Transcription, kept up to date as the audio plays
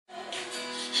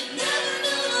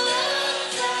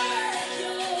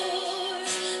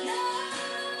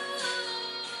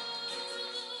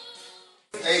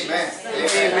Amen.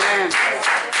 Amen.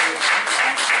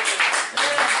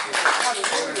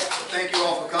 Thank you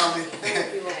all for coming.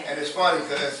 And it's funny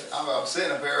because I was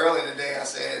sitting up here early today. I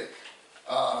said,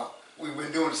 we've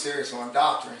been doing a series on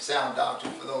doctrine, sound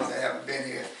doctrine, for those that haven't been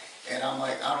here. And I'm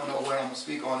like, I don't know what I'm going to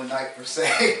speak on tonight per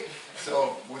se.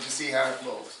 So we'll just see how it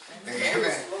flows.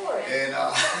 Amen. And,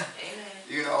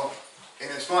 you know, and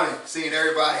it's funny seeing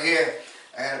everybody here.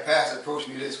 I had a pastor approach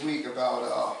me this week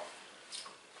about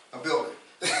a building.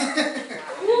 Yeah,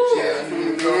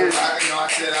 I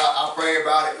said I'll pray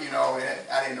about it, and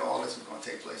I didn't know all this was going to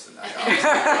take place tonight.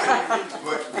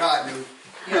 But God knew.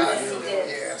 God knew.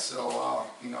 Yeah, so,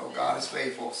 God is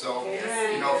faithful. So,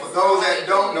 for those that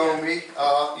don't know me,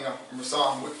 I'm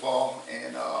Rasan Wickfall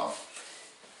and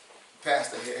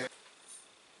pastor here.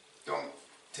 Don't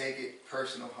take it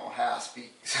personal on how I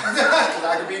speak. Because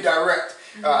I can be direct.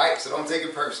 All right, so don't take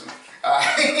it personal. All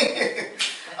right.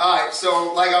 All right,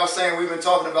 so like I was saying, we've been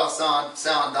talking about sound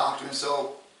doctrine.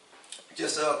 So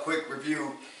just a quick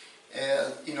review.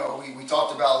 We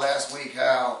talked about last week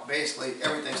how basically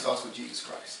everything starts with Jesus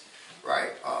Christ,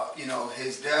 right?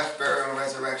 His death, burial, and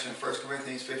resurrection. 1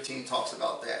 Corinthians 15 talks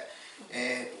about that.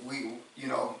 And we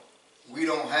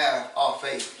don't have our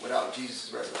faith without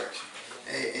Jesus' resurrection.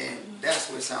 And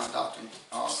that's where sound doctrine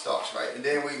starts, right? And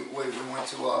then we went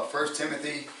to 1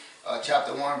 Timothy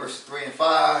chapter 1, verses 3 and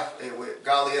 5 with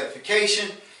godly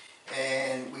edification.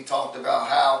 And we talked about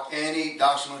how any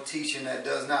doctrinal teaching that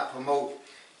does not promote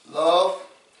love,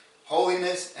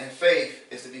 holiness, and faith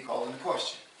is to be called into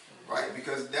question, right?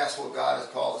 Because that's what God has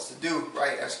called us to do,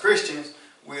 right? As Christians,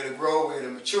 we're to grow, we're to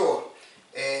mature.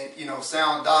 And,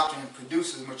 sound doctrine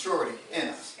produces maturity in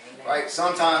us, right?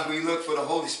 Sometimes we look for the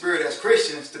Holy Spirit as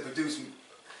Christians to produce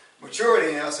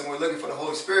maturity in us, and we're looking for the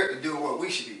Holy Spirit to do what we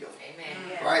should be doing.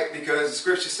 Amen. Right? Because the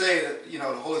scriptures say that, the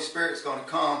Holy Spirit is going to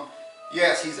come.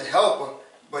 Yes, he's a helper,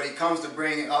 but he comes to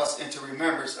bring us into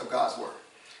remembrance of God's word.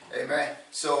 Amen.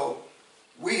 So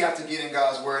we have to get in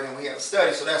God's word and we have to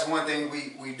study. So that's one thing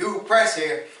we do press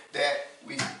here, that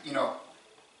we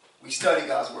study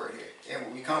God's word here.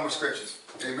 And we come with scriptures.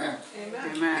 Amen.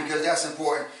 Amen. Because that's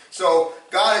important. So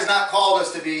God has not called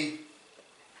us to be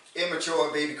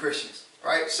immature baby Christians.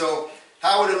 Right? So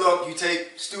how would it look? You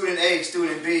take student A,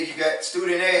 student B. You got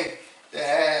student A that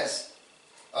has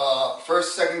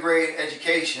first, second grade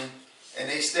education, and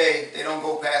they don't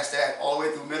go past that all the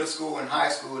way through middle school and high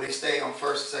school. They stay on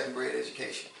first, second grade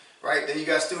education. Right? Then you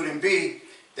got student B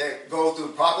that goes through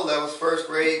the proper levels, first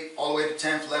grade, all the way to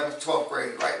 10th, 11th, 12th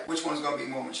grade. Right? Which one's going to be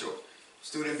more mature?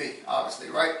 Student B, obviously.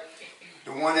 Right?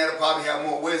 The one that'll probably have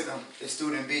more wisdom is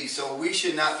student B. So we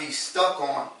should not be stuck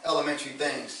on elementary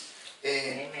things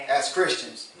as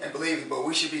Christians and believers, but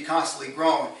we should be constantly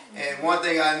growing. And one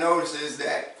thing I notice is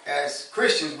that as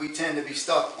Christians, we tend to be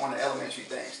stuck on the elementary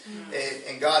things.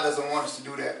 And God doesn't want us to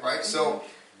do that, right? So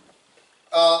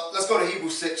let's go to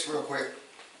Hebrews 6 real quick.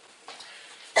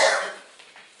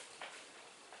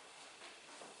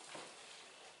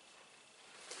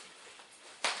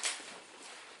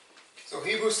 So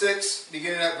Hebrews 6,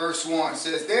 beginning at verse 1,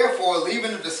 says, "Therefore,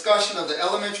 leaving the discussion of the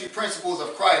elementary principles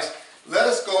of Christ, let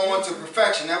us go on to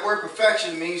perfection." That word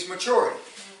perfection means maturity,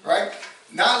 right?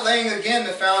 "Not laying again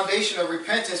the foundation of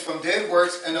repentance from dead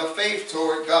works and of faith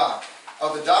toward God,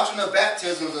 of the doctrine of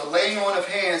baptisms, the laying on of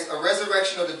hands, a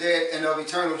resurrection of the dead, and of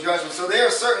eternal judgment." So there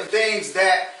are certain things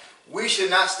that we should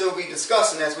not still be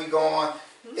discussing as we go on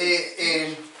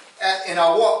in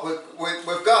our walk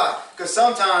with God. Because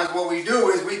sometimes what we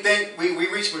do is we think we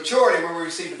reach maturity when we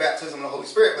receive the baptism of the Holy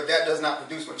Spirit, but that does not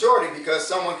produce maturity, because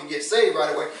someone can get saved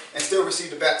right away and still receive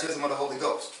the baptism of the Holy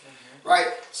Ghost. Right?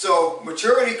 So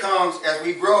maturity comes as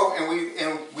we grow and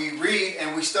we read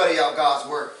and we study out God's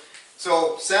word.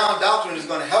 So sound doctrine is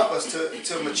going to help us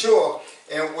to mature.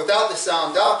 And without the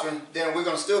sound doctrine, then we're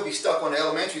going to still be stuck on the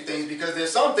elementary things, because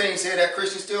there's some things here that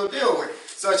Christians still deal with,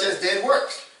 such as dead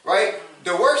works. Right?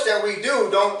 The works that we do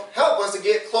don't help us to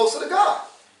get closer to God.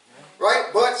 Right?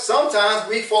 But sometimes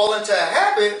we fall into a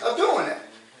habit of doing that.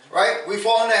 Right? We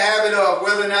fall into the habit of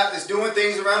whether or not it's doing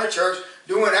things around the church,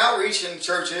 doing outreach in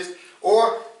churches,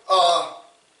 or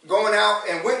going out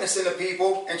and witnessing to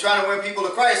people and trying to win people to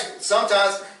Christ.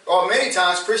 Sometimes, or many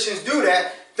times, Christians do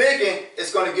that thinking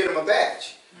it's going to get them a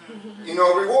badge.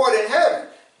 Reward in heaven.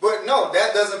 But no,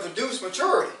 that doesn't produce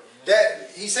maturity. That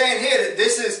he's saying here that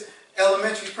this is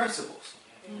elementary principles.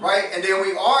 Right? And then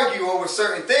we argue over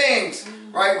certain things.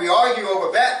 Right? We argue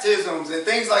over baptisms and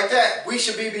things like that. We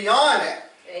should be beyond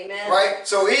that. Amen. Right?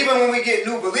 So even when we get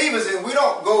new believers in, we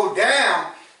don't go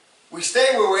down. We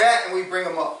stay where we're at and we bring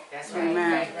them up. That's right.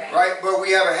 Amen. Right? But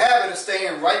we have a habit of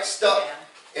staying right stuck.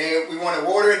 And we want to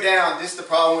water it down. This is the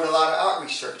problem with a lot of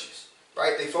outreach churches.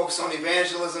 right? They focus on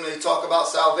evangelism. They talk about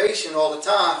salvation all the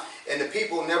time, and the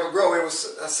people never grow. It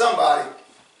was somebody,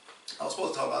 I was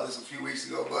supposed to talk about this a few weeks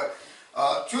ago, but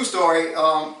true story,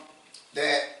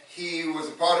 that he was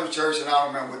a part of the church, and I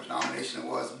don't remember what denomination it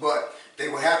was, but they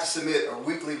would have to submit a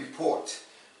weekly report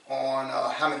on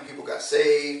how many people got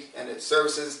saved and the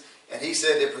services. And he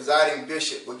said the presiding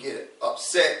bishop would get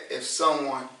upset if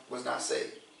someone was not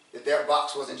saved, if their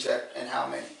box wasn't checked, and how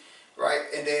many, right?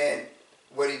 And then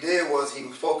what he did was he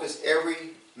would focus every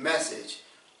message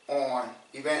on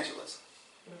evangelism.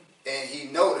 And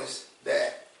he noticed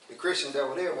that the Christians that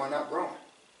were there were not growing.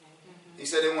 He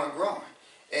said they weren't growing.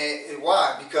 And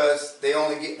why? Because they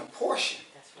only getting a portion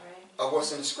of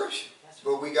what's in the scripture.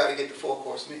 But we got to get the full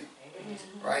course meal.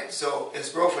 Right? So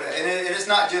it's growth for that. And it's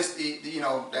not just the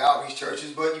outreach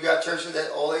churches, but you got churches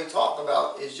that all they talk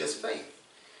about is just faith.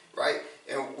 Right?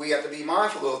 And we have to be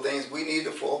mindful of those things. We need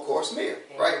the full course meal.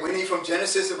 Right? We need from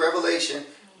Genesis to Revelation,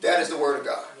 that is the word of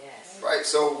God. Right?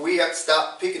 So we have to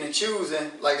stop picking and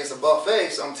choosing like it's a buffet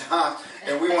sometimes,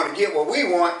 and we want to get what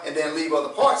we want and then leave other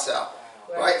parts out.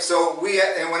 Right? So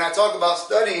and when I talk about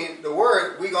studying the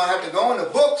word, we're going to have to go in the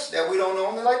books that we don't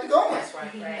normally like to go in. That's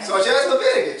right. Such as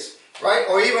Leviticus. Right?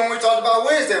 Or even when we talked about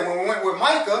Wednesday, when we went with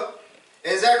Micah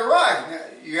and Zechariah. Now,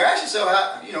 you ask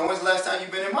yourself, when's the last time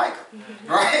you've been in Micah?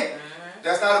 Right?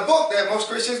 That's not a book that most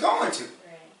Christians go into.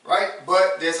 Right?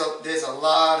 But there's a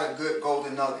lot of good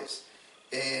golden nuggets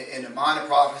in the minor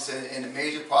prophets and in the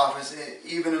major prophets, and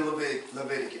even in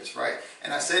Leviticus. Right?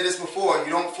 And I said this before,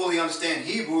 you don't fully understand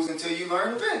Hebrews until you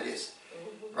learn Leviticus.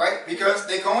 Right? Because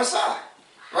they coincide.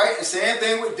 Right? The same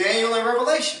thing with Daniel and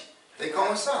Revelation. They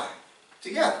coincide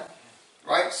together.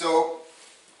 Right? So,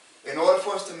 in order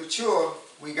for us to mature,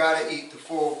 we got to eat the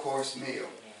full course meal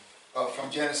from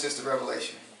Genesis to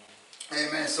Revelation.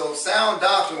 Amen. So, sound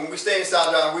doctrine, when we stay in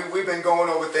sound doctrine, we've been going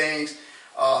over things,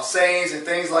 sayings and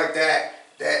things like that,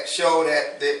 that show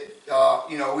that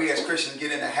we as Christians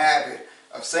get in the habit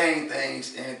of saying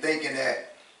things and thinking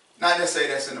that, not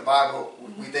necessarily that's in the Bible,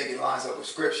 we think it lines up with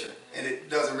Scripture. And it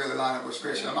doesn't really line up with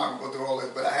Scripture. I'm not going to go through all this,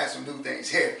 but I have some new things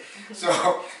here.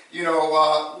 So,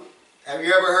 have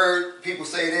you ever heard people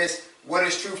say this? What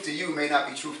is truth to you may not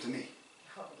be truth to me.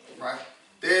 Right?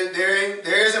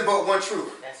 There isn't but one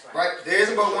truth. Right? There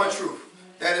isn't but one truth.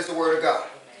 That is the Word of God.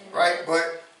 Right?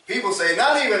 But people say,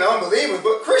 not even unbelievers,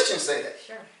 but Christians say that.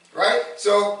 Right?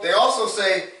 So they also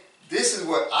say, this is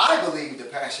what I believe the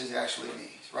passage actually means.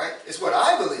 Right? It's what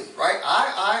I believe. Right?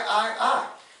 I.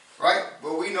 Right?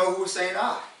 But we know who's saying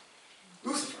I.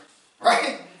 Lucifer.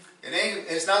 Right?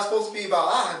 It's not supposed to be about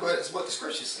I, but it's what the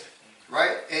Scriptures say.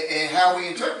 Right? And how we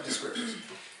interpret the Scriptures.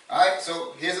 Alright,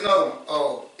 so here's another one.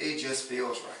 Oh, it just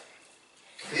feels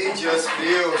right. It just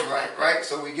feels right, right?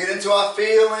 So we get into our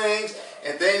feelings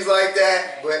and things like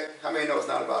that, but how many know it's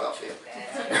not about our feelings?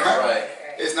 Right?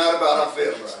 It's not about our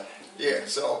feelings. Yeah,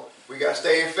 so we got to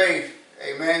stay in faith.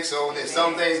 Amen. So there's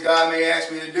some things God may ask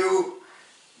me to do.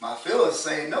 My feelings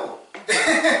say no.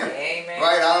 Amen.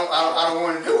 Right? I don't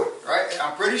want to do it. Right?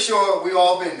 I'm pretty sure we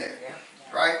all been there.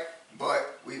 Right?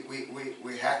 But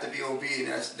we have to be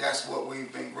obedient. That's what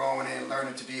we've been growing in,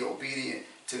 learning to be obedient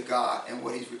to God and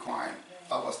what He's requiring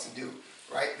of us to do.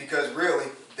 Right? Because really,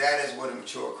 that is what a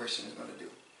mature Christian is going to do.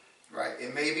 Right?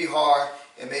 It may be hard,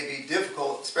 it may be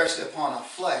difficult, especially upon our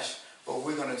flesh, but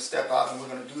we're going to step out and we're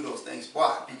going to do those things.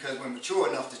 Why? Because we're mature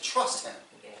enough to trust Him.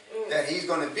 That He's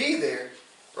going to be there.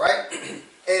 Right?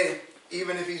 And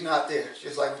even if He's not there,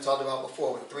 just like we talked about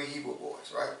before with the 3 Hebrew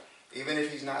boys, right? Even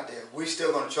if He's not there, we're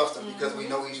still going to trust Him because we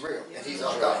know He's real and He's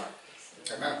our God.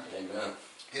 Amen. Amen.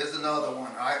 Here's another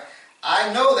one, all right?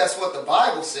 I know that's what the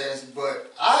Bible says,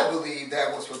 but I believe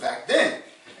that was for back then.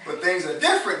 But things are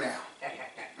different now.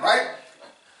 Right?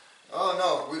 Oh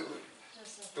no,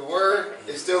 the Word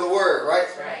is still the Word,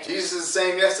 right? Jesus is the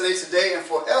same yesterday, today, and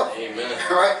forever. Amen.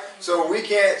 Right? So we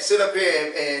can't sit up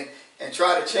here and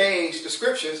try to change the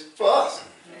Scriptures for us.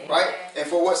 Right? And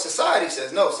for what society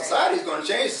says. No, society is going to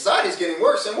change. Society is getting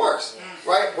worse and worse.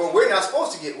 Right? But we're not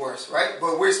supposed to get worse. Right?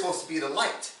 But we're supposed to be the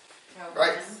light.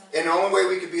 Right? And the only way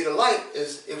we can be the light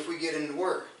is if we get in the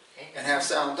Word and have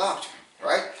sound doctrine.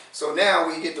 Right? So now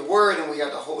we get the Word and we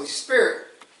have the Holy Spirit.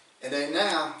 And then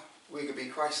now we can be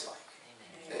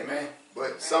Christ-like. Amen.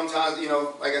 But sometimes,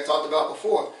 like I talked about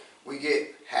before, we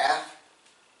get half.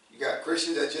 You got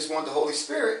Christians that just want the Holy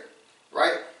Spirit.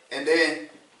 Right? And then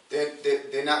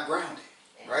they're not grounded,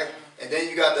 right? And then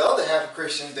you got the other half of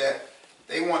Christians that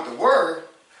they want the Word,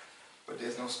 but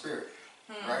there's no Spirit,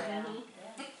 right?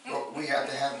 But we have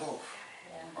to have both,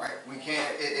 right? We can't.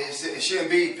 It shouldn't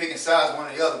be picking sides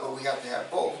one or the other, but we have to have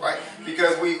both, right?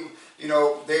 Because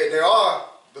there are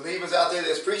believers out there,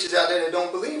 there's preachers out there that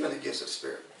don't believe in the gifts of the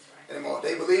Spirit anymore.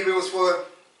 They believe it was for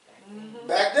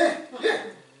back then. Yeah.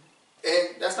 And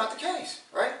that's not the case,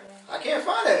 right? I can't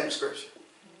find that in the scripture.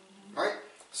 Right?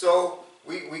 So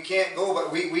we can't go by,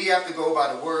 we have to go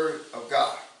by the word of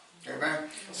God. Amen?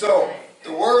 So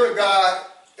the word of God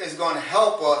is going to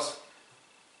help us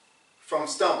from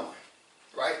stumbling.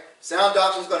 Right? Sound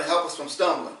doctrine is going to help us from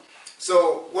stumbling.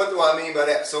 So what do I mean by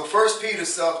that? So 1 Peter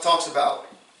talks about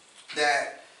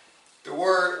that the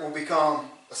word will become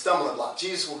a stumbling block.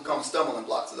 Jesus will become a stumbling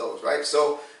block to those, right?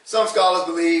 So some scholars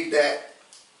believe that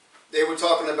they were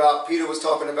talking about, Peter was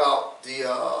talking about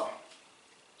the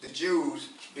Jews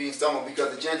being stumbled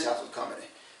because the Gentiles were coming in.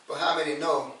 But how many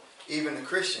know, even the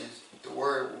Christians, the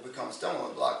word will become a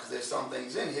stumbling block because there's some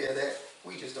things in here that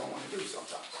we just don't want to do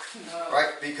sometimes,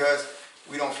 right? Because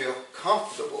we don't feel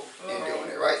comfortable in doing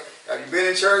it, right? Have you been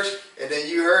in church and then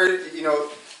you heard, you know,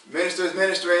 ministers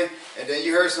ministering and then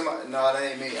you heard somebody, no, that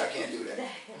ain't me, I can't do that,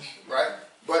 right?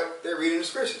 But they're reading the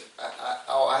scriptures.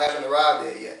 I haven't arrived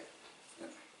there yet,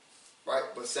 right?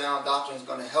 But sound doctrine is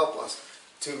going to help us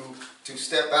to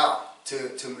step out,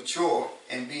 to mature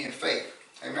and be in faith.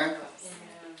 Amen?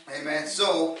 Amen.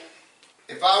 So,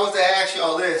 if I was to ask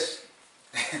y'all this,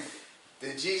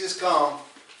 did Jesus come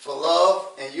for love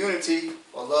and unity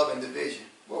or love and division?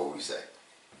 What would we say?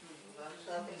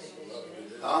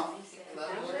 Huh?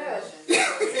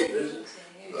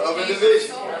 Love and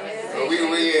division.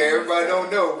 Well, everybody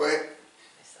don't know, but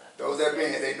those that been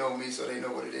here, they know me, so they know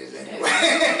what it is anyway.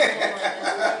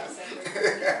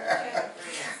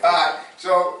 All right,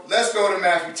 so let's go to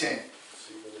Matthew 10.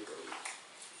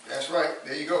 That's right.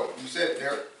 There you go. You said it,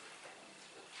 Derek.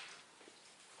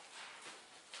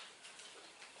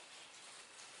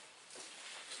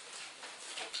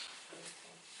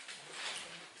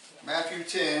 Matthew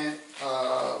 10,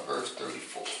 verse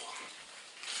 34.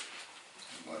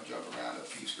 I'm going to jump around a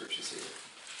few scriptures here.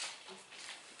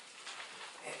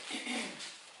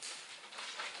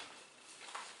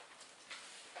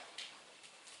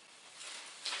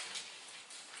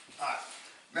 All right.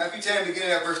 Matthew 10,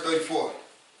 beginning at verse 34.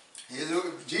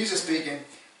 Here's Jesus speaking.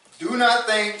 Do not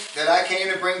think that I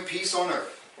came to bring peace on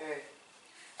earth.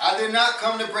 I did not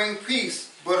come to bring peace,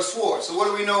 but a sword. So what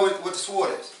do we know what the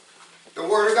sword is? The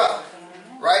word of God.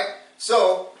 Right?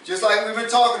 So, just like we've been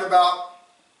talking about,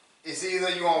 it's either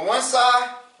you're on one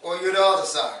side or you're the other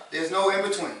side. There's no in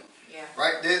between. Yeah.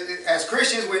 Right? As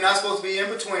Christians, we're not supposed to be in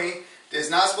between. There's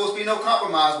not supposed to be no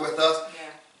compromise with us.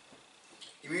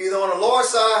 Yeah. You're either on the Lord's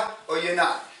side or you're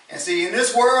not. And see, in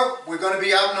this world, we're going to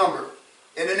be outnumbered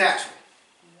in the natural.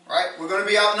 Right? We're going to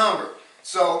be outnumbered.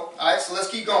 So, all right, so let's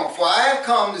keep going. For I have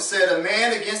come to set a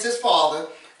man against his father,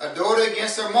 a daughter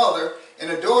against her mother, and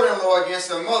a daughter-in-law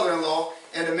against her mother-in-law,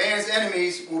 and the man's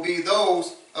enemies will be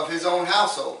those of his own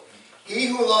household. He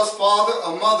who loves father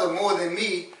or mother more than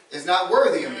me is not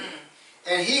worthy of me.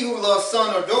 And he who loves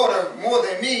son or daughter more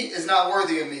than me is not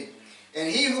worthy of me. And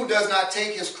he who does not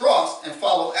take his cross and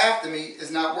follow after me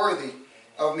is not worthy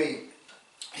of me.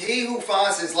 He who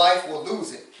finds his life will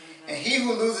lose it. And he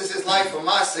who loses his life for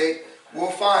my sake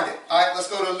will find it. All right, let's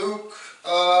go to Luke.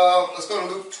 Let's go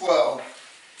to Luke 12.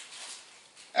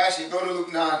 Actually, go to Luke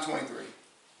 9:23.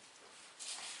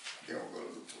 Then we'll go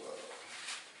to Luke 12.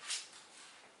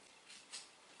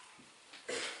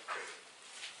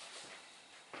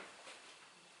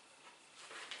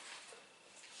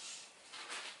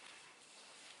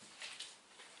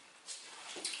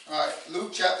 All right,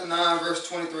 Luke chapter 9, verse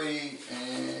 23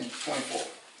 and 24.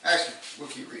 Actually, we'll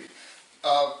keep reading.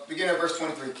 Beginning at verse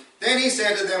 23. Then he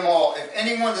said to them all, if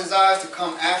anyone desires to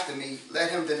come after me,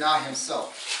 let him deny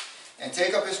himself, and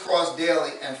take up his cross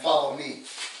daily and follow me.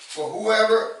 For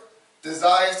whoever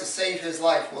desires to save his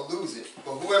life will lose it,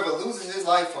 but whoever loses his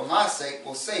life for my sake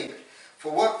will save it.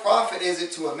 For what profit is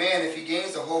it to a man if he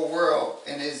gains the whole world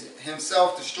and is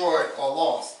himself destroyed or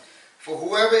lost? For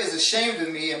whoever is ashamed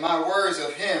of me and my words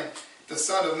of him, the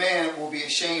Son of Man will be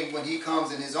ashamed when he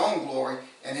comes in his own glory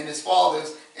and in his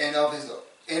Father's and of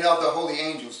the holy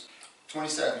angels.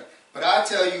 27. But I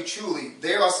tell you truly,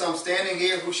 there are some standing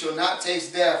here who shall not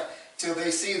taste death till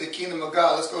they see the kingdom of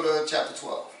God. Let's go to chapter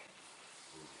 12.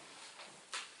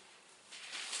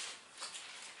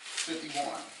 51.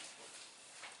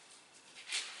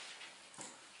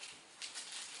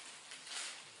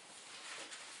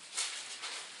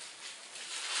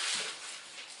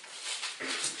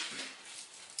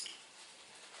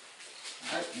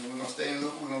 Alright, we're going to stay in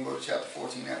Luke. We're going to go to chapter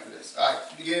 14 after this. Alright,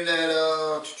 beginning at,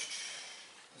 let's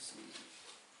see.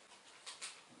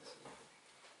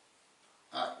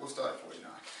 Alright, we'll start at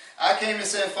 49. I came to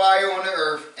send fire on the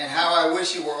earth, and how I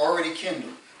wish it were already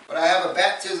kindled. but I have a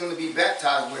baptism to be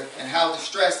baptized with, and how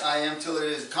distressed I am till it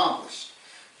is accomplished.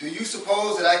 Do you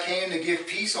suppose that I came to give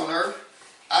peace on earth?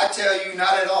 I tell you,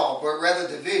 not at all, but rather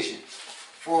division.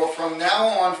 For from now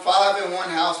on 5 in one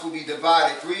house will be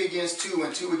divided, 3 against 2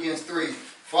 and 2 against 3.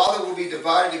 Father will be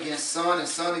divided against son and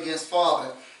son against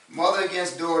father, mother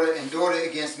against daughter and daughter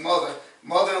against mother,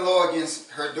 mother-in-law against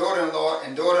her daughter-in-law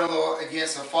and daughter-in-law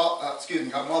against her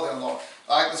her mother-in-law.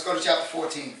 All right, let's go to chapter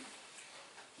 14.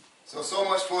 So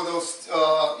much for those,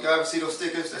 you ever see those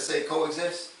stickers that say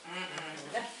coexist?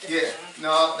 Yeah,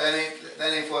 no, that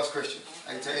ain't for us Christians.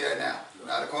 I can tell you that now.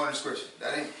 Not according to Scripture.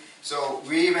 That ain't. So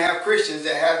we even have Christians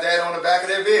that have that on the back of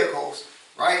their vehicles,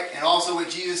 right? And also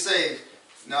with Jesus saves.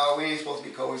 No, we ain't supposed to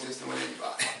be coexisting with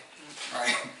anybody,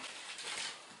 right?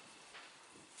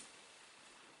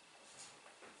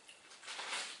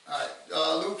 All right,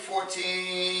 Luke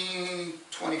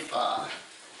 14:25.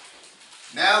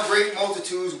 Now great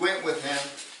multitudes went with him,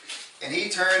 and he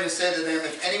turned and said to them,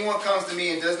 if anyone comes to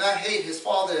me and does not hate his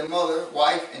father and mother,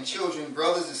 wife and children,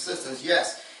 brothers and sisters,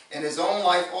 yes, and his own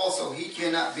life also, he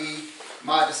cannot be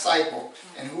my disciple.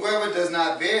 And whoever does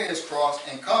not bear his cross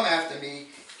and come after me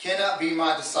cannot be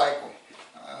my disciple.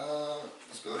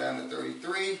 Let's go down to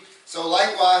 33. So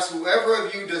likewise, whoever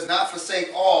of you does not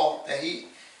forsake all that he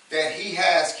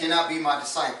has cannot be my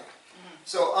disciple.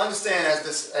 So understand as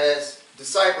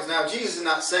disciples, now Jesus is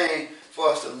not saying for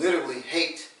us to literally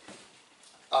hate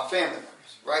our family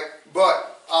members, right?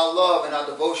 But our love and our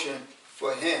devotion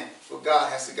for him, for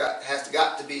God, has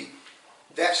got to be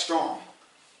that strong,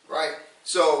 right?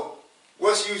 So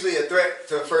what's usually a threat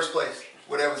to first place?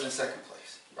 Whatever's in second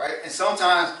place, right? And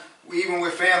sometimes even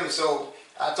with family, so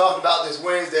I talked about this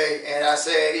Wednesday, and I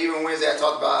said even Wednesday I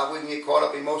talked about how we can get caught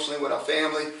up emotionally with our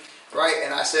family, right?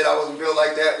 And I said I wasn't built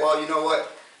like that. Well, you know what?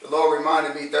 The Lord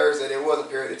reminded me Thursday there was a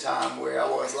period of time where I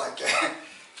was like that,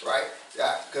 right?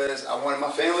 Because I wanted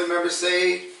my family members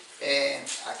saved, and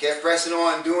I kept pressing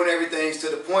on, doing everything to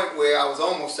the point where I was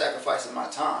almost sacrificing my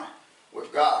time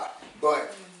with God.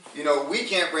 But, you know, we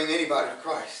can't bring anybody to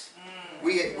Christ.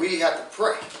 We have to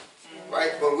pray,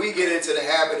 right? But we get into the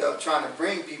habit of trying to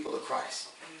bring people to Christ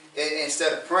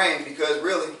instead of praying, because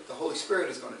really the Holy Spirit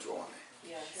is going to draw them in.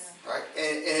 Yes. Right?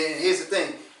 And here's the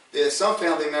thing. There's some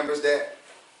family members that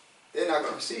they're not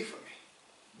going to receive from me.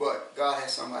 But God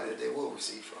has somebody that they will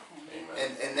receive from.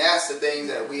 And that's the things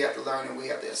that we have to learn and we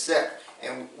have to accept.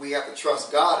 And we have to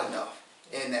trust God enough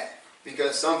in that.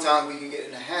 Because sometimes we can get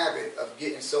in the habit of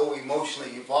getting so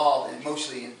emotionally involved and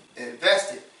emotionally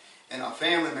invested in our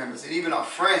family members and even our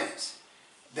friends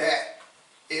that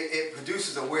it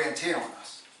produces a wear and tear on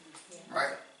us.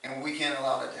 Right? And we can't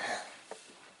allow that to happen.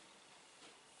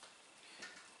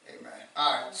 Amen.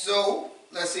 All right. So,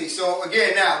 let's see. So,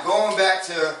 again, now, going back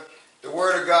to the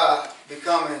Word of God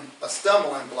becoming a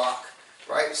stumbling block,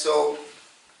 right? So,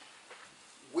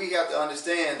 we have to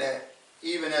understand that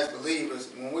even as believers,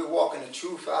 when we're walking the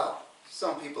truth out,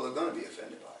 some people are going to be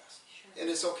offended by us. Sure. And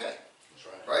it's okay. That's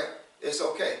right. It's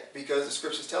okay, because the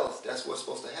Scriptures tell us that's what's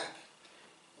supposed to happen.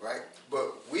 Right?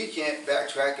 But we can't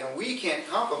backtrack and we can't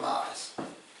compromise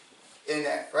in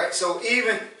that. Right? So,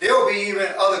 there will be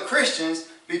even other Christians,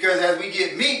 because as we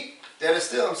get meat, there are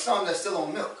still some that's still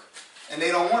on milk. And they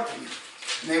don't want the meat.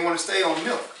 And they want to stay on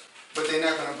milk. But they're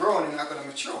not going to grow and they're not going to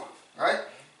mature. Right?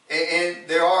 And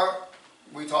there are,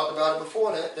 we talked about it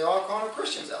before, that there are carnal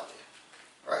Christians out there.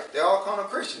 Right? There are carnal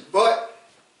Christians. But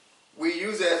we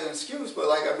use it as an excuse. But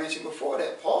like I mentioned before,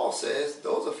 that Paul says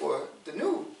those are for the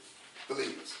new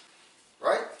believers.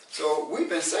 Right? So we've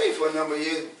been saved for a number of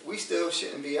years. We still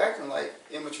shouldn't be acting like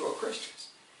immature Christians.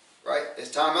 Right?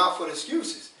 It's time out for the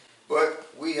excuses. But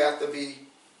we have to be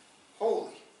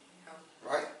holy.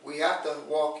 Right? We have to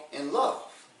walk in love.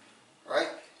 Right?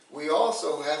 We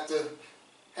also have to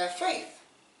have faith.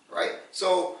 Right?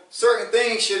 So certain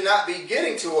things should not be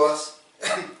getting to us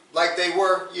like they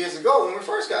were years ago when we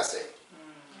first got saved.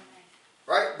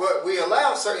 Right? But we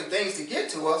allow certain things to get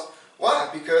to us. Why?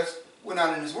 Because we're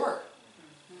not in His Word.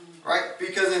 Right?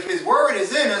 Because if His Word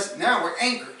is in us, now we're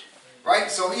anchored.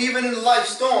 Right? So even in the life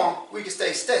storm, we can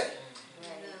stay steady.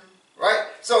 Right?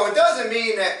 So it doesn't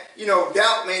mean that,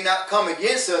 doubt may not come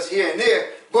against us here and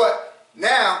there. But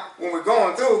now, when we're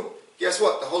going through, guess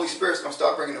what? The Holy Spirit's going to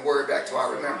start bringing the Word back to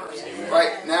our remembrance.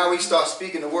 Right? Now we start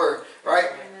speaking the Word.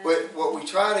 Right? But what we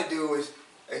try to do is,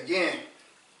 again,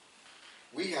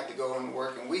 we have to go and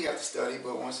work and we have to study.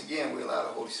 But once again, we allow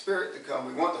the Holy Spirit to come.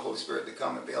 We want the Holy Spirit to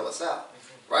come and bail us out.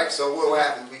 Right? So what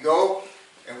happens? We go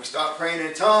and we start praying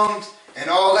in tongues and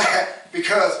all that,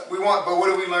 because we want. But what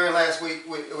did we learn last week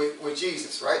with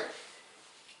Jesus, right?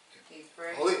 He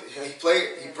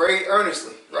prayed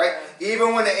earnestly, right?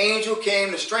 Even when the angel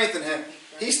came to strengthen him,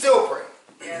 he still prayed.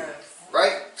 Yes.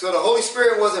 Right? So the Holy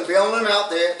Spirit wasn't bailing him out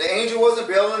there. The angel wasn't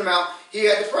bailing him out. He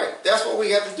had to pray. That's what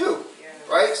we have to do. Yes.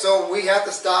 Right? So we have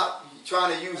to stop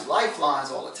trying to use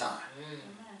lifelines all the time.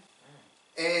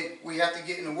 And we have to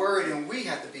get in the Word, and we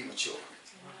have to be mature.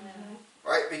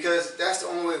 Right? Because that's the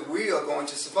only way we are going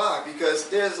to survive. Because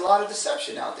there's a lot of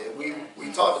deception out there.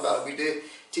 We talked about it. We did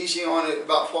teaching on it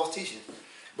about false teaching.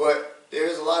 But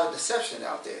there's a lot of deception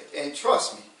out there. And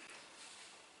trust me,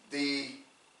 the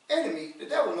enemy, the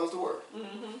devil knows the Word.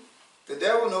 The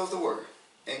devil knows the Word.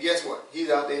 And guess what? He's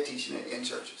out there teaching it in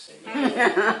churches.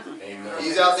 Amen.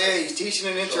 He's out there, he's teaching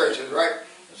it in churches, right?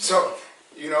 So,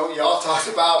 you know, y'all talked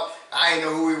about, I didn't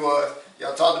know who he was.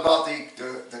 Y'all talked about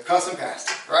the custom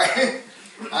pastor, right?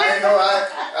 I didn't know,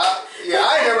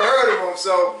 I ain't never heard of him.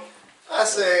 So I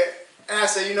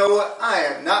said, you know what? I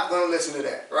am not going to listen to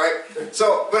that, right?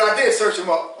 So, but I did search him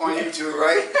up on YouTube,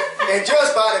 right? And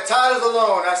just by the titles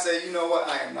alone, I said, you know what?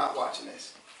 I am not watching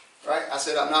this, right? I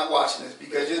said, I'm not watching this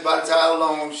because just by the title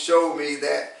alone showed me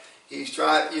that he's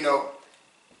trying, you know,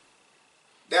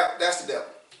 that's the devil.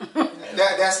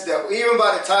 That's the devil. Even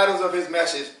by the titles of his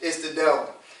message, it's the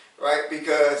devil, right?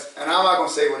 Because, and I'm not going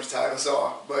to say what his titles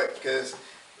are, but because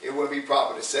it wouldn't be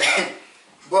proper to say.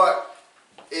 But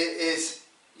it's,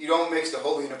 you don't mix the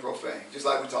holy and the profane, just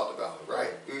like we talked about,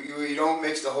 right? You don't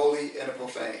mix the holy and the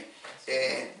profane.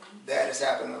 And that is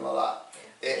happening a lot.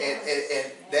 And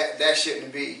that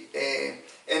shouldn't be.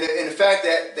 And the fact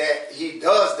that he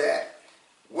does that,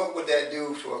 what would that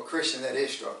do for a Christian that is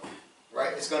struggling?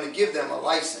 Right? It's going to give them a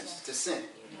license to sin.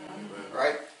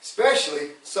 Right?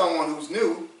 Especially someone who's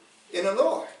new in the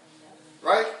Lord.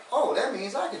 Right? Oh, that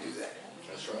means I can do that.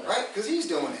 That's right. Right? Because he's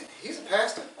doing it. He's a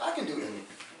pastor. I can do that.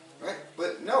 Right?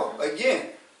 But no, again,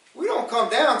 we don't come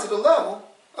down to the level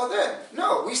of that.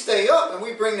 No, we stay up and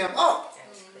we bring them up.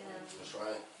 That's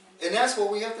right. And that's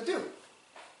what we have to do.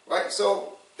 Right?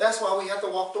 So that's why we have to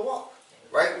walk the walk.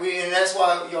 Right? And that's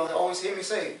why y'all always hear me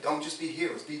say, don't just be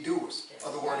hearers, be doers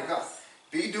of the Word of God.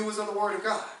 Be doers of the Word of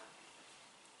God.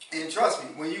 And trust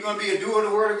me, when you're going to be a doer of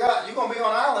the Word of God, you're going to be on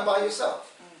an island by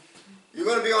yourself. You're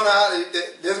going to be on an island.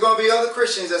 There's going to be other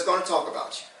Christians that's going to talk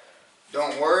about you.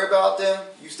 Don't worry about them.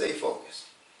 You stay focused.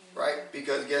 Right?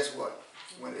 Because guess what?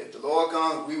 When the Lord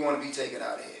comes, we want to be taken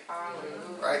out of here.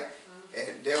 Right?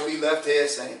 And they'll be left there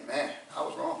saying, man, I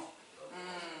was wrong.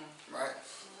 Right?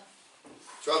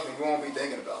 Trust me, we won't be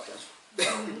thinking about them.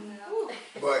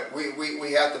 But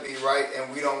we have to be right,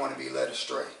 and we don't want to be led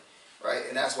astray. Right?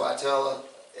 And that's why I tell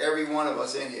every one of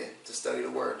us in here to study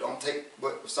the Word. Don't take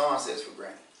what Psalm says for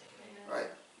granted. Right?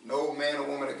 No man or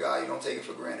woman of God, you don't take it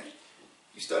for granted.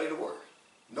 You study the Word.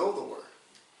 Know the Word.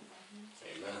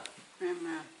 Amen.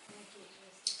 Amen.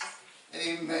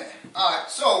 Amen. All right,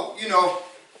 so, you know,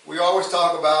 we always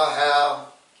talk about how,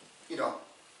 you know,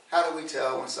 how do we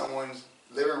tell when someone's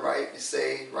living right and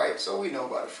saved, right? So we know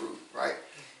by the fruit, right?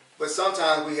 But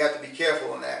sometimes we have to be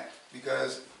careful in that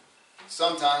because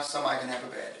sometimes somebody can have a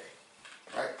bad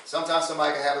day, right? Sometimes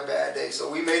somebody can have a bad day. So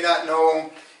we may not know them,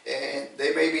 and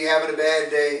they may be having a bad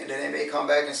day, and then they may come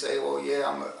back and say, well, yeah,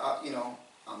 I'm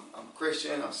a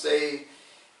Christian, I'm saved.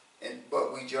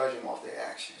 But we judge them off their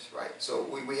actions, right? So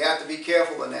we have to be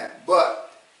careful in that.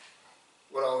 But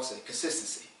what I always say,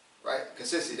 consistency, right?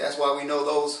 Consistency. That's why we know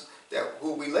those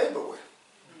who we labor with,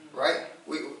 right?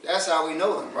 That's how we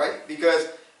know them, right? Because,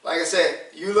 like I said,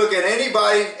 you look at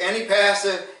anybody, any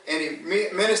pastor, any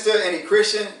minister, any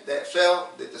Christian that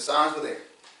fell, the signs were there.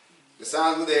 The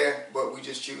signs were there, but we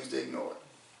just choose to ignore it.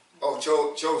 Oh,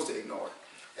 chose to ignore it.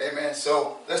 Amen.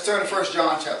 So let's turn to 1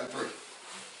 John chapter 3.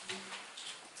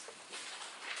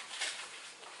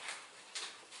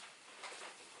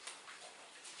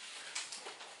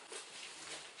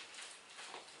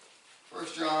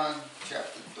 John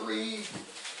chapter 3.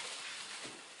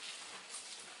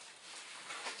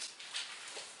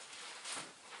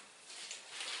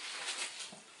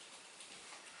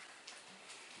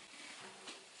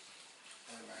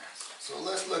 So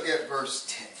let's look at verse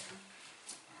 10.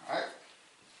 All right.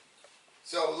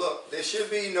 So look, there should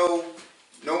be no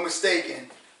mistaking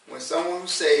when someone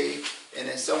who's saved and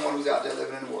then someone who's out there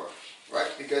living in the world, right?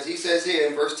 Because he says here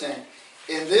in verse 10,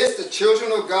 in this the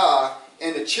children of God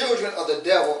and the children of the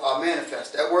devil are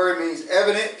manifest. That word means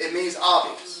evident. It means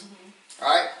obvious. All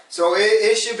right? So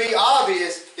it should be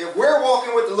obvious. If we're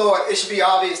walking with the Lord, it should be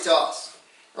obvious to us.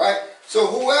 Right? So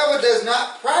whoever does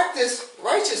not practice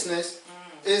righteousness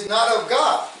is not of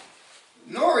God,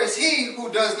 nor is he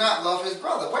who does not love his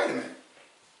brother. Wait a minute.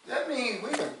 That means we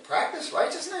can practice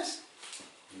righteousness?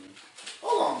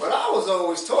 Hold on. But I was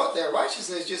always taught that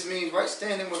righteousness just means right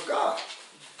standing with God.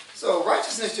 So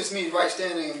righteousness just means right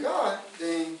standing in God,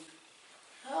 then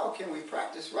how can we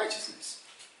practice righteousness?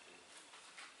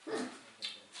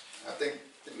 I think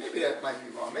that maybe that might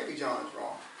be wrong. Maybe John is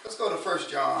wrong. Let's go to 1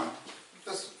 John.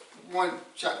 Let's one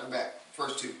chapter back,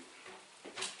 verse 2.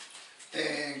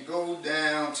 And go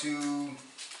down to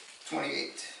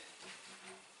 28.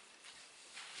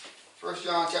 1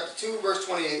 John chapter 2, verse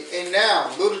 28. And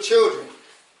now, little children,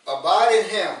 abide in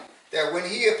him, that when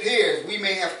he appears, we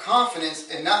may have confidence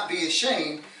and not be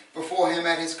ashamed before him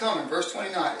at his coming. Verse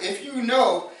 29. If you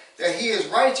know that he is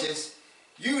righteous,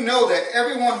 you know that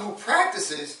everyone who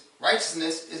practices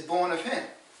righteousness is born of him.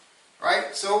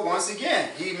 Right? So once again,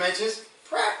 he mentions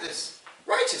practice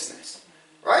righteousness.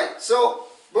 Right? So,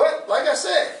 but like I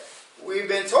said, we've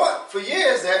been taught for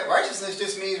years that righteousness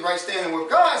just means right standing with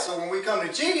God. So when we come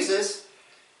to Jesus,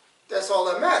 that's all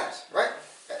that matters. Right?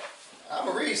 I'm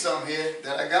going to read something here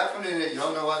that I got from the internet.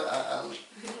 Y'all know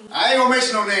I ain't going to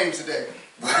mention no names today.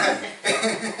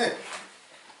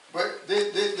 But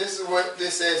this is what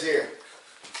this says here.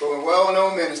 So a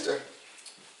well-known minister,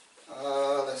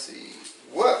 let's see.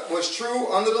 What was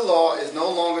true under the law is no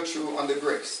longer true under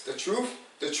grace. The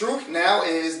truth now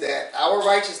is that our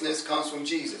righteousness comes from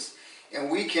Jesus, and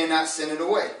we cannot sin it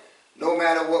away, no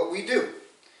matter what we do.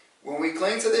 When we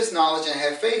cling to this knowledge and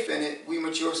have faith in it, we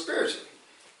mature spiritually.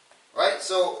 Right?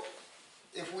 So,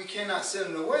 if we cannot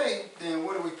sin it away, then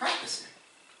what are we practicing?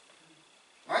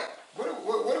 Right? What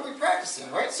are we practicing?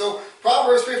 Right? So,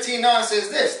 Proverbs 15:9 says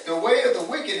this: the way of the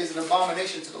wicked is an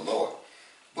abomination to the Lord,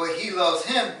 but he loves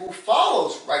him who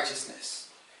follows righteousness.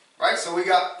 Right? So we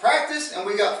got practice and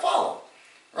we got follow.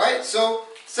 Right? So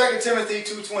 2 Timothy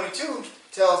 2:22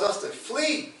 tells us to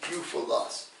flee youthful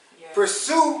lust. Yes.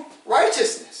 Pursue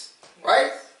righteousness.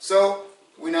 Right? So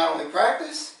we not only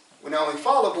practice, we not only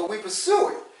follow, but we pursue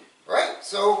it. Right?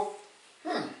 So,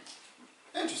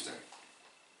 interesting.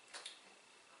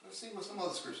 Let's see what some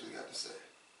other scriptures got to say.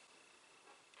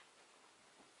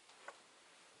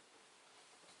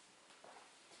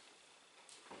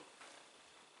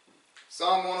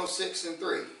 Psalm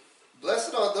 106:3.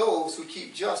 Blessed are those who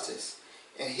keep justice,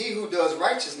 and he who does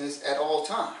righteousness at all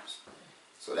times.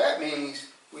 So that means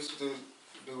we should do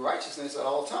righteousness at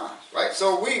all times, right?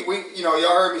 So we y'all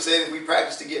heard me say that we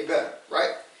practice to get better,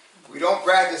 right? We don't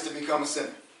practice to become a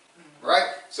sinner, right?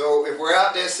 So if we're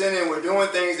out there sinning, we're doing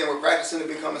things, then we're practicing to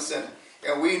become a sinner.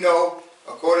 And we know,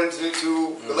 according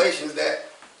to Galatians, that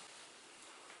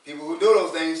people who do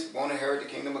those things won't inherit the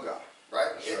kingdom of God. Right?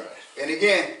 That's right. And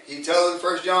again, he tells us in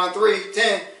 1 John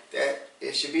 3:10 that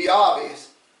it should be obvious,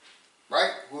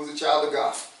 right, who's a child of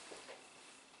God.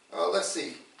 Let's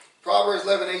see. Proverbs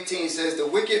 11:18 says, the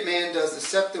wicked man does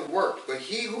deceptive work, but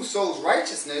he who sows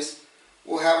righteousness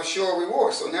will have a sure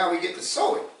reward. So now we get to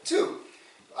sow it too.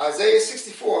 Isaiah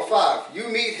 64:5. You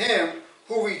meet him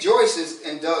who rejoices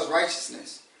and does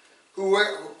righteousness,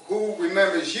 who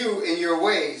remembers you in your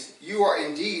ways. You are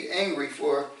indeed angry,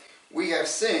 for we have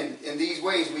sinned. In these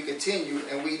ways we continue,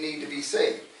 and we need to be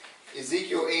saved.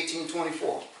 Ezekiel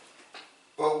 18:24.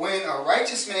 But when a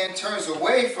righteous man turns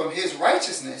away from his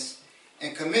righteousness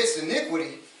and commits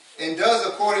iniquity, and does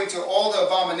according to all the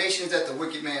abominations that the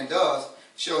wicked man does,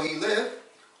 shall he live?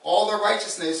 All the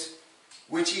righteousness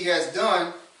which he has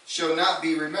done shall not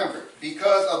be remembered,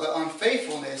 because of the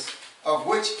unfaithfulness of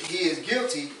which he is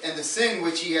guilty, and the sin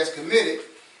which he has committed,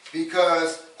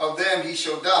 because of them he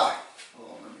shall die.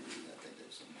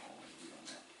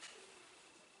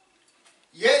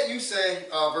 Yet you say,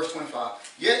 verse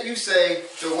 25, yet you say,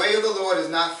 the way of the Lord is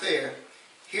not fair.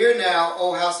 Hear now,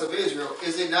 O house of Israel,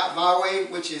 is it not my way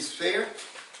which is fair,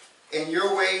 and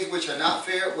your ways which are not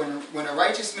fair? When a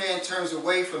righteous man turns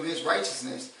away from his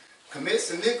righteousness, commits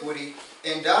iniquity,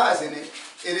 and dies in it,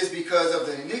 it is because of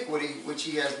the iniquity which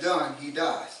he has done, he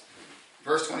dies.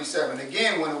 Verse 27,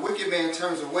 again, when a wicked man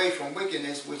turns away from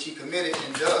wickedness which he committed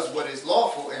and does what is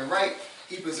lawful and right,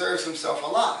 he preserves himself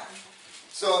alive.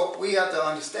 So we have to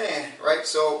understand, right?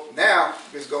 So now,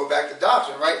 let's go back to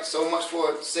doctrine, right? So much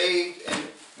for saved and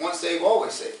once saved,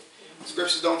 always saved. The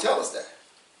scriptures don't tell us that,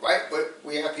 right? But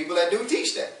we have people that do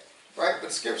teach that, right? But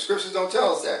the scriptures don't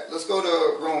tell us that. Let's go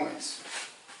to Romans.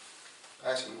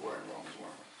 Actually, we were in Romans,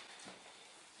 weren't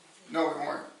we? No, we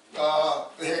weren't.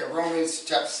 Here, Romans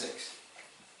chapter 6.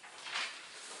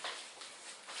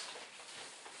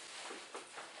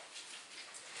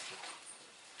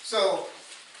 So,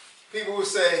 people will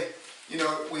say,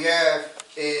 we have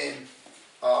in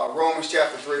Romans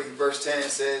chapter 3, verse 10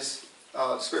 says,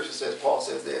 the scripture says, Paul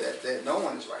says there that no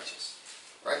one is righteous,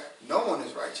 right? No one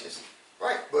is righteous,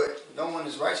 right? But no one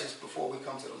is righteous before we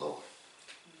come to the Lord,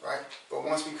 right? But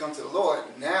once we come to the Lord,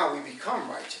 now we become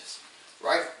righteous,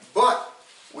 right? But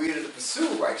we are to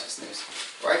pursue righteousness,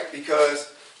 right?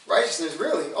 Because righteousness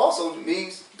really also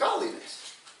means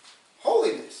godliness,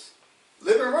 holiness,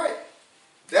 living right.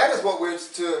 That is what we're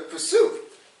to pursue.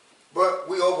 But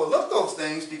we overlook those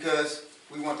things because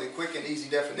we want the quick and easy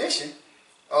definition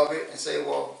of it and say,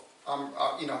 well, I'm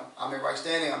in right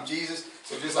standing, I'm Jesus.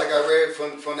 So just like I read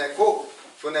from that quote,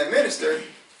 from that minister,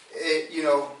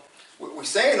 we're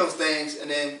saying those things,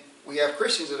 and then we have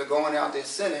Christians that are going out there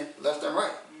sinning left and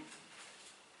right.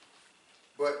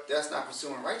 But that's not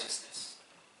pursuing righteousness,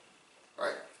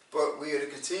 right? But we are to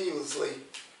continuously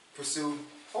pursue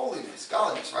holiness,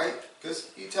 godliness, right?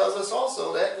 Because he tells us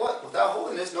also that what? Without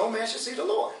holiness, no man shall see the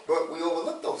Lord. But we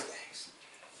overlook those things,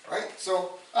 right?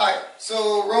 So, all right.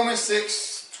 So Romans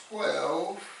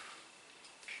 6:12.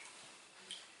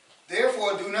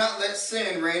 Therefore, do not let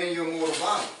sin reign in your mortal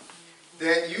body,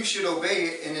 that you should obey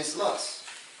it in its lust.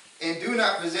 And do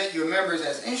not present your members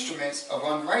as instruments of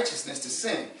unrighteousness to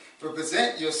sin, but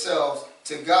present yourselves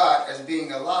to God as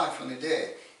being alive from the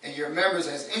dead, and your members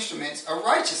as instruments of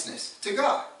righteousness to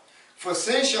God. For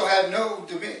sin shall have no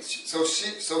dominion. So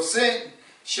sin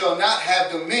shall not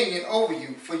have dominion over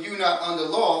you, for you not under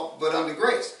law, but under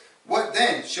grace. What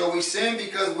then? Shall we sin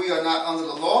because we are not under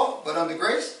the law, but under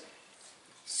grace?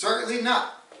 Certainly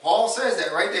not. Paul says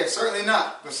that right there. Certainly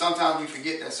not. But sometimes we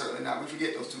forget that certainly not. We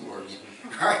forget those two words.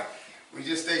 Right? We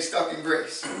just stay stuck in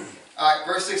grace. All right,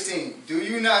 verse 16. Do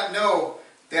you not know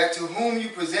that to whom you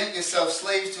present yourselves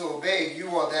slaves to obey,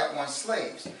 you are that one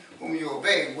slaves, whom you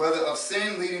obey, whether of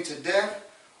sin leading to death,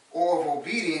 or of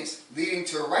obedience leading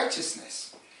to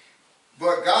righteousness?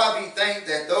 But God be thanked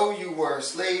that though you were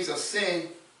slaves of sin,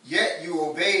 yet you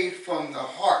obeyed from the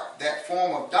heart that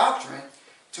form of doctrine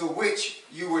to which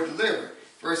you were delivered.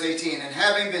 Verse 18. And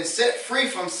having been set free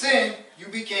from sin, you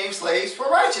became slaves for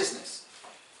righteousness.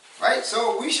 Right?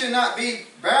 So we should not be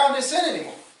bound in sin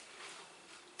anymore.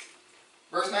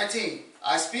 Verse 19.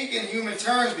 I speak in human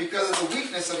terms because of the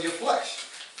weakness of your flesh.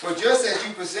 For just as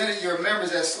you presented your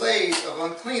members as slaves of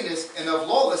uncleanness and of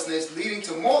lawlessness, leading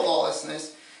to more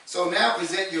lawlessness, so now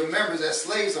present your members as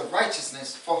slaves of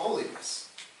righteousness for holiness.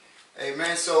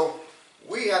 Amen. So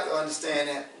we have to understand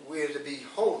that we're to be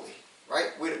holy,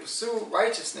 right? We're to pursue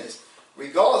righteousness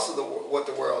regardless of what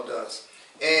the world does.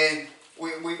 And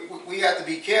we have to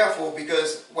be careful,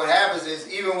 because what happens is,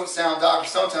 even with sound doctrine,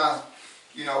 sometimes,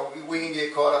 we can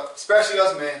get caught up, especially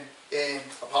us men, in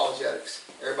apologetics.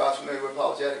 Everybody's familiar with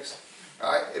apologetics,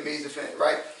 right? It means defend,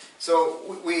 right?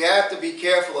 So we have to be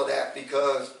careful of that,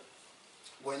 because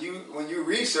when you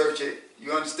research it,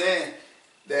 you understand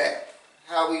that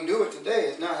how we do it today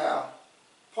is not how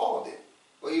Paul did,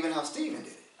 or even how Stephen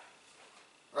did it,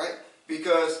 right?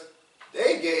 Because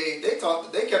they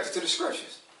kept it to the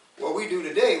scriptures. What we do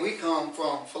today, we come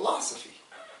from philosophy,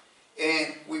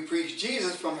 and we preach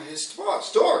Jesus from a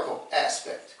historical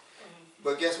aspect.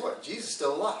 But guess what? Jesus is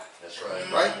still alive. That's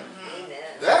right. Right?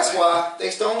 That's why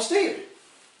they stoned Stephen.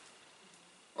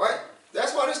 Right?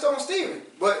 That's why they stoned Stephen.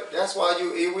 But that's why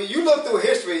when you look through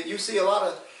history, you see a lot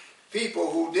of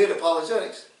people who did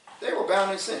apologetics. They were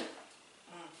bound in sin.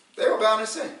 They were bound in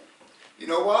sin. You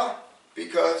know why?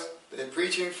 Because they're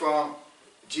preaching from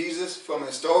Jesus from a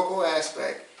historical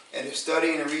aspect, and they're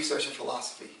studying and researching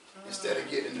philosophy instead of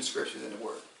getting the scriptures and the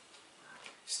word.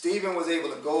 Stephen was able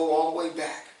to go all the way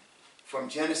back from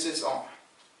Genesis on.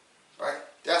 Right?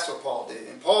 That's what Paul did.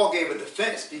 And Paul gave a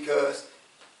defense because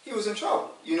he was in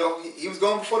trouble. He was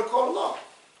going before the court of law.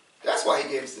 That's why he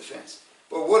gave his defense.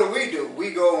 But what do?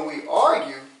 We go and we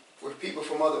argue with people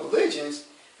from other religions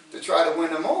to try to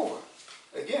win them over.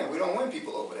 Again, we don't win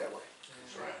people over that way.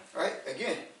 That's right. Right?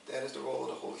 Again, that is the role of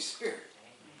the Holy Spirit.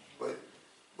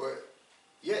 But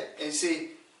yeah, and see,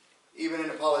 even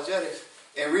in apologetics,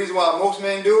 and the reason why most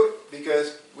men do it,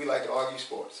 because we like to argue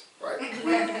sports, right?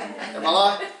 Am I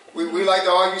lying? We like to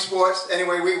argue sports.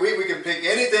 Anyway, we can pick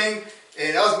anything,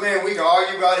 and us men, we can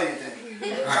argue about anything.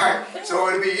 Right? So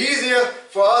it'll be easier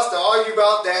for us to argue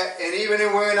about that, and even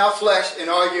if we're in our flesh and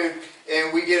arguing,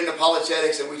 and we get into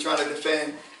apologetics and we trying to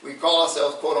defend, we call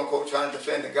ourselves, quote unquote, trying to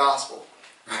defend the gospel.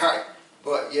 Right?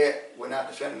 But yet, we're not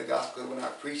defending the gospel because we're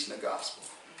not preaching the gospel.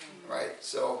 Right?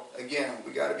 So, again,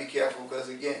 we got to be careful, because,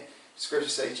 again,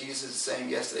 scriptures say Jesus is the same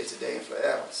yesterday, today, and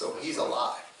forever. So he's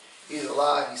alive. He's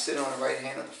alive. He's sitting on the right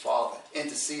hand of the Father,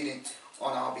 interceding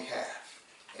on our behalf.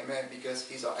 Amen. Because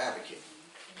he's our advocate.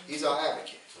 He's our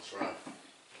advocate. That's right.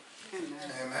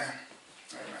 Amen. Amen.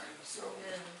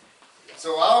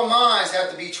 So our minds have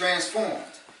to be transformed.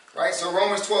 Right? So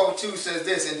Romans 12:2 says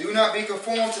this, and do not be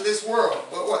conformed to this world,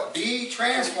 but what? Be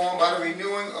transformed by the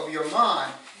renewing of your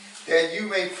mind, that you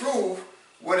may prove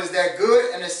what is that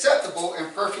good and acceptable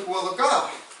and perfect will of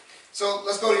God. So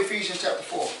let's go to Ephesians chapter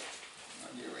 4.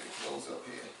 I'll get ready to close up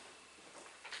here.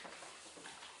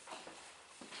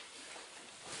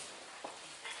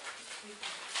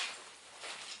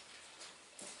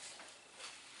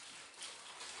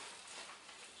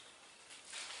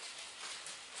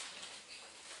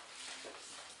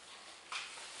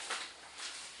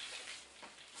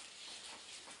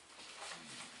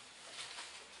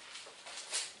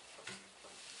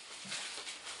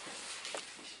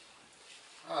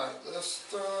 let's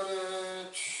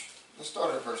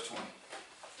start at verse 20.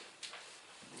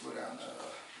 We'll go down to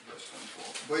verse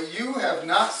 24. But you have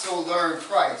not so learned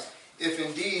Christ, if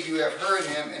indeed you have heard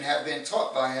him and have been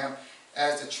taught by him,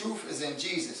 as the truth is in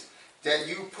Jesus, that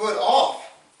you put off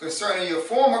concerning your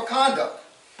former conduct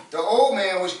the old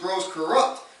man which grows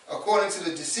corrupt according to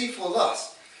the deceitful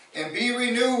lust, and be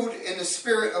renewed in the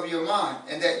spirit of your mind,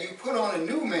 and that you put on a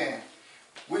new man,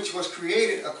 which was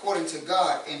created according to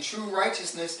God in true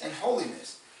righteousness and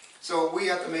holiness. So we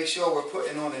have to make sure we're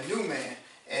putting on a new man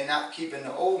and not keeping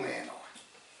the old man on.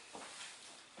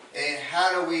 And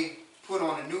how do we put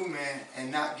on a new man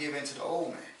and not give in to the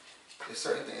old man? There's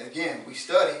certain things. Again, we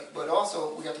study, but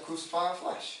also we have to crucify our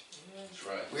flesh. That's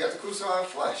right. We have to crucify our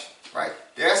flesh, right?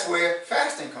 That's where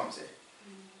fasting comes in,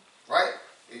 right?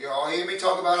 You all hear me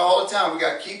talk about it all the time. We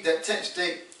got to keep that tent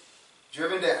stake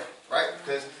driven down, right?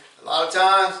 Because a lot of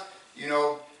times, you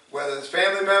know, whether it's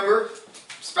family member,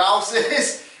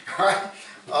 spouses, right?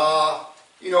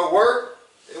 You know, work,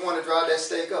 they want to drive that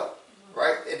stake up,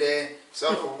 right? And then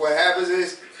what happens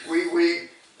is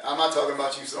I'm not talking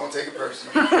about you, so don't take it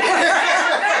personal.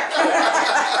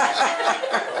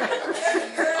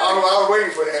 I was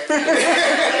waiting for that.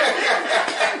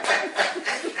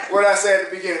 What I said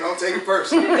at the beginning, don't take it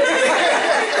personal.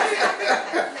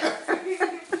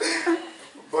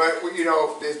 But, you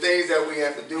know, there's things that we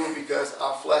have to do because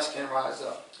our flesh can rise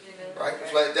up. Right?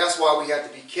 That's why we have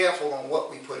to be careful on what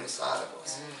we put inside of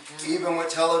us. Even with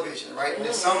television, right?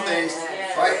 There's some things,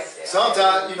 right?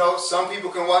 Sometimes, you know, some people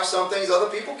can watch some things, other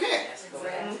people can't.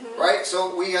 Right?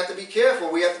 So we have to be careful.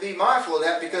 We have to be mindful of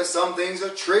that because some things are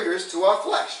triggers to our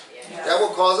flesh. That will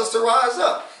cause us to rise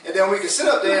up. And then we can sit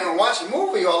up there and watch a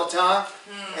movie all the time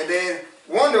and then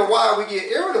wonder why we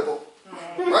get irritable.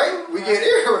 Right? We get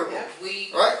irritable.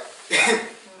 Right?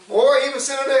 Or even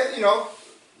sit up there, you know,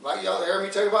 like y'all heard me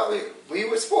talk about we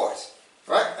with sports.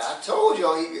 Right? I told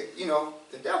y'all, you know,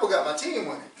 the devil got my team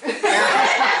winning. And he's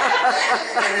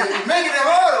making it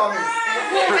hard on me.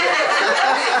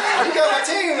 He got my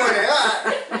team winning.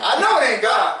 I know it ain't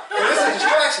God. But it's a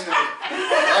distraction to me.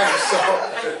 Right? So,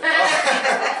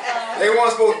 they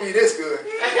weren't supposed to be this good.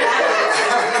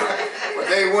 But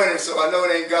they winning, so I know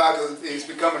it ain't God because it's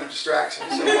becoming a distraction.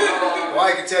 So, well,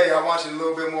 I can tell you I'm watching a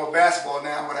little bit more basketball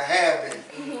now than what I have been.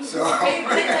 So,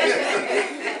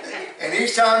 and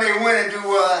each time they win and do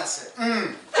well, I say,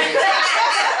 And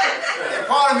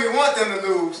part of me want them to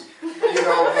lose, you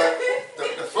know, but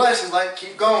the flesh is like,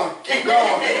 keep going, keep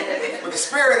going. But the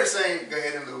spirit is saying, go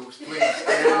ahead and lose, please. Go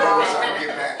ahead and lose so I can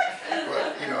get back.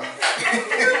 But, you know,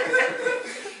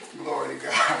 glory to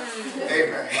God.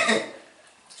 Amen.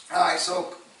 All right,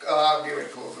 so I'll get ready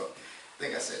to close up. I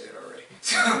think I said that already.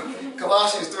 So,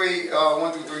 Colossians 3,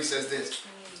 1 through 3 says this.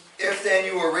 If then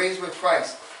you were raised with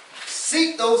Christ,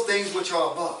 seek those things which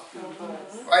are above.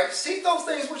 Right? Seek those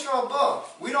things which are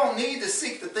above. We don't need to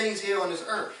seek the things here on this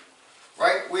earth.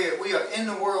 Right? We are in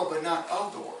the world but not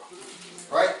of the world.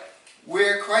 Right?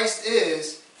 Where Christ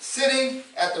is, sitting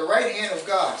at the right hand of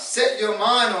God. Set your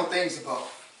mind on things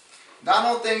above, not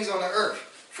on things on the earth.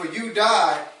 For you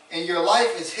died, and your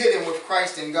life is hidden with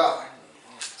Christ in God.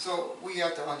 So we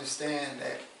have to understand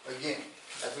that, again,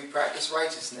 as we practice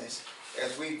righteousness,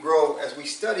 as we grow, as we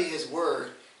study His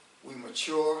Word, we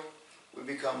mature, we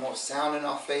become more sound in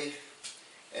our faith,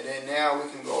 and then now we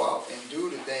can go out and do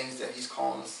the things that He's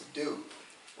calling us to do,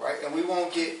 right? And we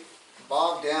won't get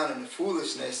bogged down in the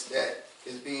foolishness that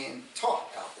is being taught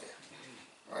out there,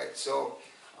 right? So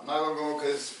I'm not going to go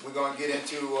because we're going to get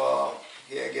into,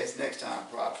 here I guess next time,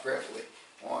 prayerfully,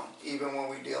 on even when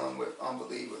we're dealing with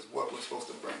unbelievers, what we're supposed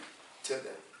to bring to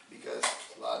them. Because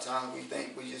a lot of times we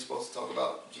think we're just supposed to talk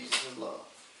about Jesus' love.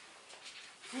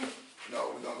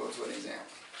 No, we're going to go to an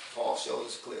example. Paul shows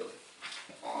us clearly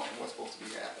on what's supposed to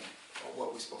be happening or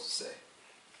what we're supposed to say.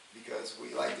 Because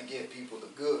we like to give people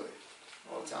the good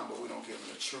all the time, but we don't give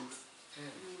them the truth.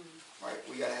 Right?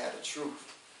 We got to have the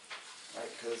truth.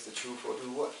 Right? Because the truth will do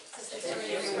what? Set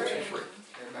you free.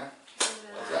 Amen?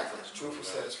 Exactly. The truth will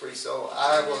set us free. So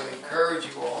I will encourage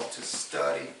you all to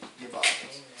study your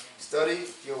Bibles. Study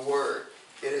your Word.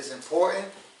 It is important.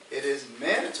 It is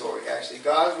mandatory, actually.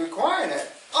 God is requiring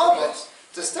that of us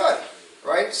to study.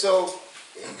 Right? So,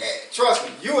 trust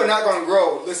me, you are not going to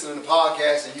grow listening to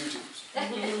podcasts and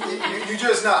YouTubes. You're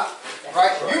just not.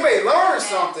 Right? You may learn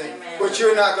something, but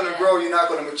you're not going to grow. You're not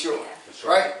going to mature.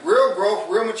 Right? Real growth,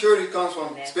 real maturity comes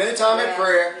from spending time in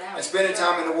prayer and spending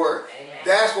time in the Word.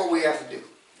 That's what we have to do.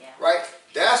 Right?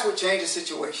 That's what changes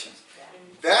situations.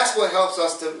 That's what helps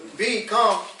us to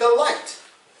become the light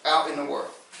out in the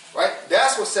world. Right?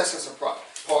 That's what sets us apart.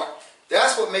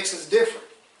 That's what makes us different.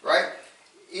 Right?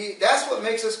 that's what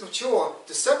makes us mature,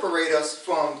 to separate us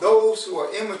from those who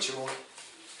are immature,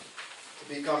 to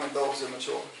becoming those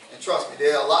immature. And trust me,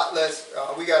 there are a lot less.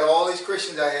 We got all these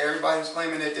Christians out here. Everybody's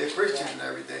claiming that they're Christians and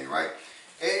everything, right?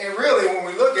 And really, when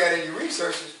we look at it, you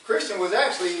research, Christian was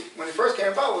actually, when it first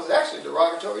came about, was actually a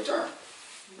derogatory term,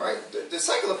 right? The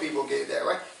secular people gave that,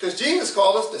 right? Because Jesus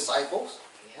called us disciples,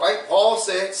 right? Paul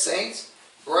said saints,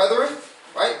 brethren,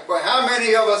 right? But how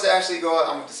many of us actually go,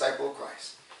 I'm a disciple of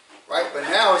Christ, right? But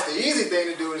now it's the easy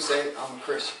thing to do to say, I'm a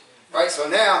Christian, right? So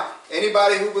now,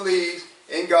 anybody who believes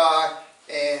in God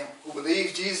and who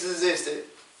believes Jesus existed,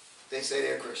 they say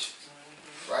they're Christians.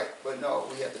 Right? But no,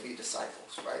 we have to be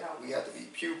disciples, right? We have to be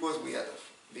pupils. We have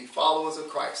to be followers of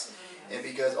Christ. And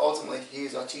because ultimately, He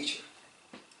is our teacher.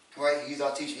 Right? He's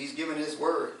our teacher. He's given His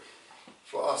word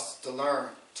for us to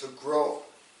learn, to grow,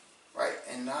 right?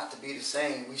 And not to be the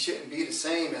same. We shouldn't be the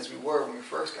same as we were when we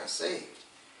first got saved.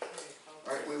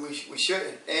 Right? We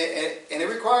shouldn't. And it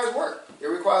requires work. It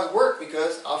requires work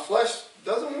because our flesh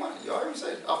doesn't want it. You already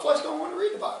said it. Our flesh don't want to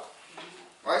read the Bible.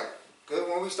 Right? Because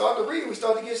when we start to read, we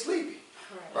start to get sleepy.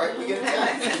 Right? We get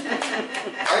attacked.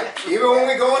 Right? Even when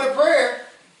we go into prayer,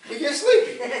 we get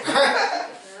sleepy.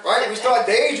 Right? We start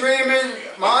daydreaming,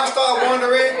 minds start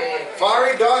wandering,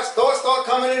 fiery darts, thoughts start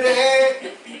coming in the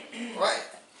head. Right?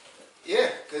 Yeah,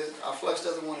 because our flesh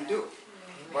doesn't want to do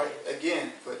it. Right?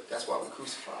 Again, but that's why we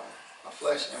crucify our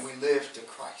flesh and we live to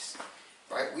Christ.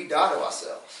 Right? We die to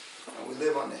ourselves and we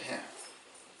live unto Him.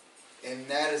 And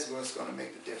that is what's going to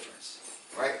make the difference.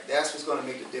 Right? That's what's going to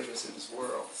make the difference in this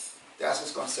world. That's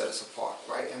what's going to set us apart,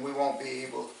 right? And we won't be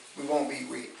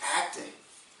reacting,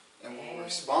 and we'll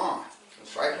respond,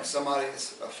 right? When somebody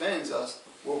offends us,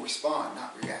 we'll respond,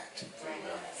 not react,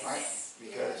 right?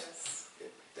 Because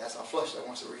that's our flesh that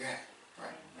wants to react,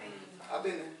 right? I've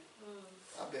been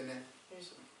there.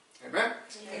 So, amen?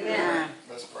 Amen.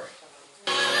 Let's pray.